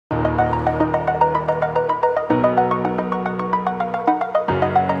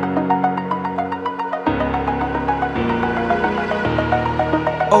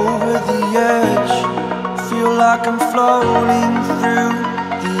Over the edge, feel like I'm floating through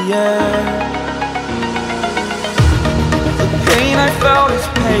the air. The pain I felt is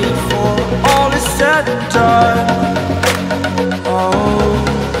paid for, all is said and done. Oh,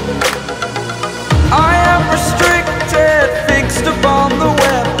 I am restricted, fixed upon the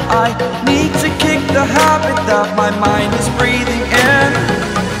web. I need to kick the habit that my mind is breathing in.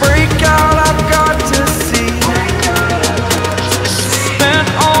 Break out, I've got to see. Spent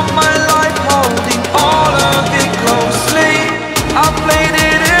all my life holding all of it closely. I played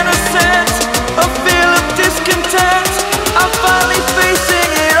it innocent, a feel of discontent. I'm finally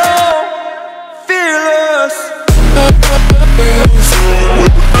facing it all, fearless.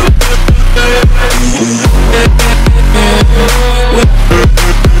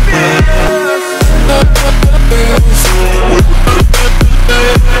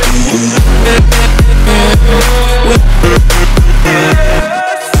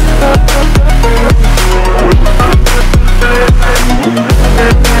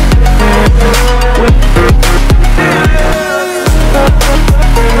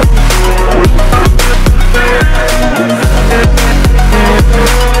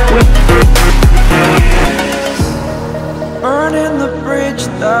 Burning the bridge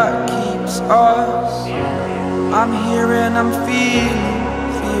that keeps us. I'm here and I'm feeling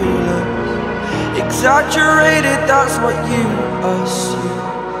fearless. Exaggerated, that's what you assume.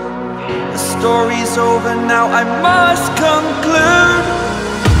 The story's over now, I must conclude.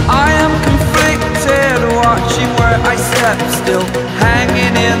 I am conflicted, watching where I step still,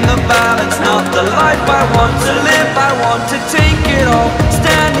 hanging in the balance. Not the life I want to live, I want to take it all.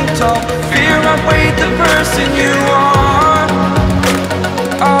 Standing tall, fear outweighed the person you are.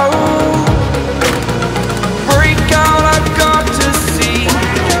 Oh, break out, I've got to see.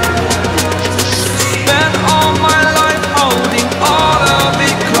 Spent all my life holding all of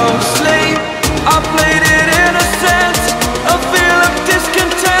it closely. I played it innocent, a feel of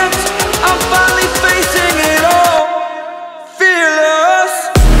discontent. I'm finally facing it all, fearless.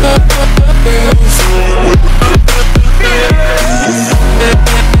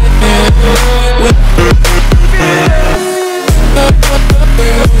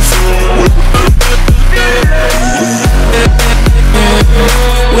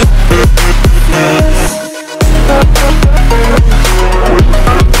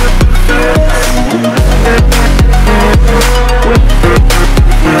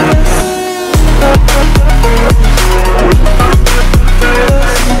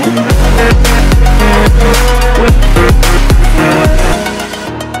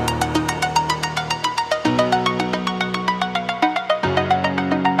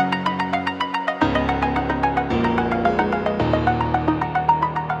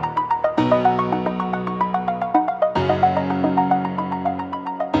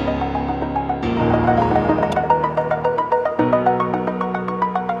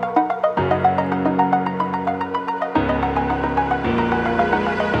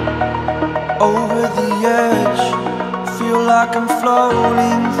 Over the edge, feel like I'm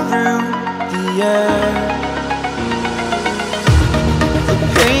floating through the air. The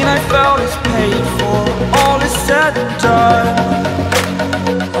pain I felt is paid for, all is said and done.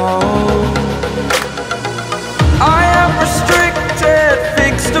 Oh, I am restricted,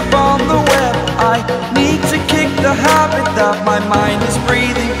 fixed upon the web. I need to kick the habit that my mind is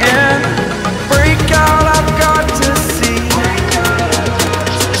breathing in. Break out, I've got to see.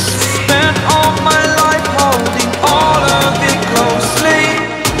 Spent all my life holding all of it closely.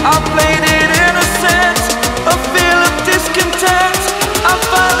 I played it innocent, a feel of discontent. I'm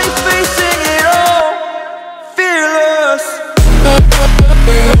finally facing it all, fearless.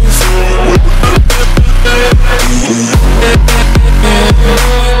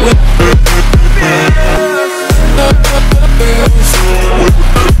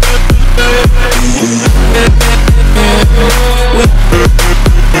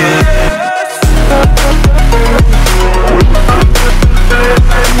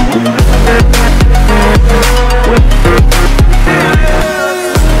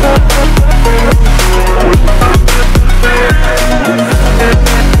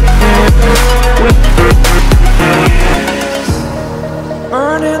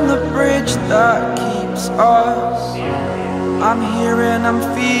 Burning the bridge that keeps us. I'm here and I'm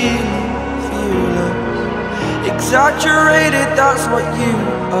feeling fearless. Exaggerated, that's what you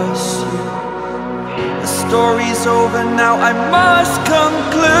assume. The story's over now, I must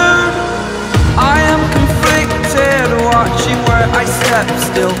conclude. I am conflicted, watching where I step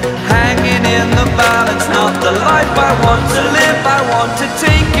still, hanging in the balance. Not the life I want to live, I want to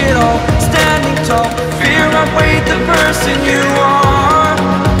take it all. Standing tall, fear I've weighed the person you are.